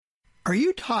Are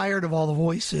you tired of all the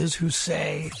voices who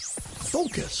say,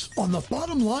 focus on the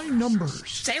bottom line numbers?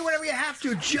 Say whatever you have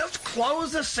to, just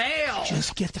close the sale.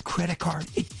 Just get the credit card.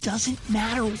 It doesn't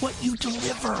matter what you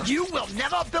deliver. You will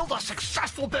never build a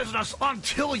successful business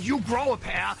until you grow a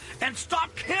pair and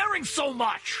stop caring so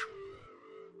much.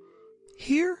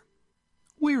 Here,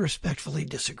 we respectfully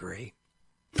disagree.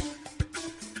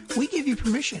 We give you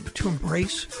permission to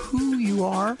embrace who you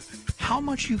are, how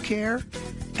much you care,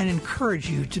 and encourage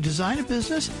you to design a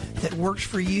business that works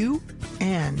for you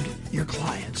and your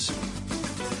clients.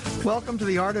 Welcome to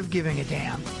The Art of Giving a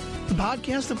Damn, the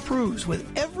podcast that proves with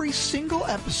every single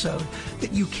episode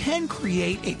that you can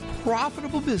create a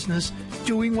profitable business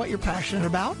doing what you're passionate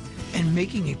about and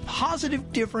making a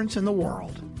positive difference in the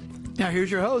world. Now here's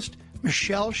your host,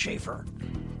 Michelle Schaefer.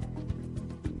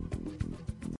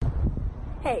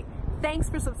 Hey, thanks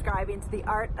for subscribing to The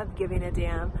Art of Giving a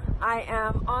Damn. I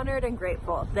am honored and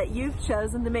grateful that you've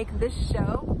chosen to make this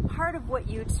show part of what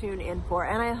you tune in for,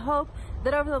 and I hope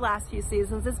that over the last few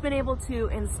seasons it's been able to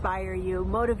inspire you,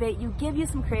 motivate you, give you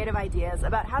some creative ideas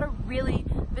about how to really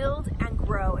build and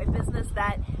grow a business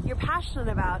that you're passionate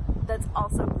about that's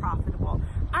also profitable.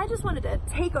 I just wanted to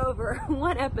take over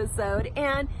one episode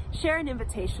and share an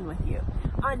invitation with you.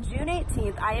 On June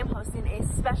 18th, I am hosting a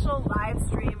special live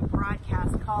stream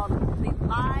broadcast called the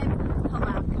Live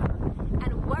Collab Code.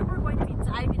 And what we're going to be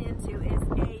diving into is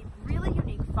a really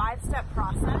unique 5-step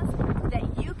process that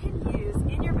you can use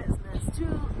in your business to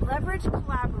leverage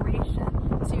collaboration,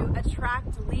 to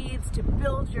attract leads, to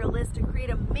build your list, to create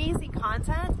amazing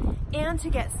content, and to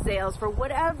get sales for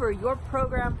whatever your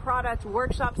program, product,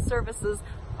 workshop, services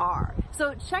are.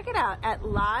 So check it out at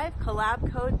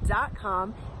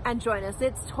livecollabcode.com and join us.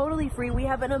 It's totally free. We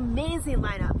have an amazing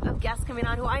lineup of guests coming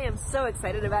on who I am so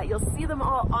excited about. You'll see them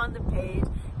all on the page.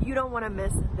 You don't want to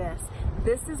miss this.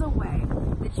 This is a way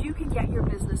that you can get your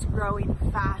business growing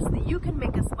fast, that you can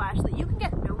make a splash, that you can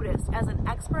get noticed as an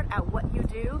expert at what you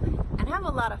do and have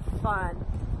a lot of fun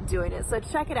doing it. So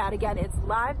check it out. Again, it's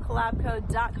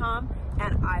livecollabcode.com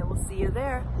and I will see you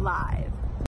there live.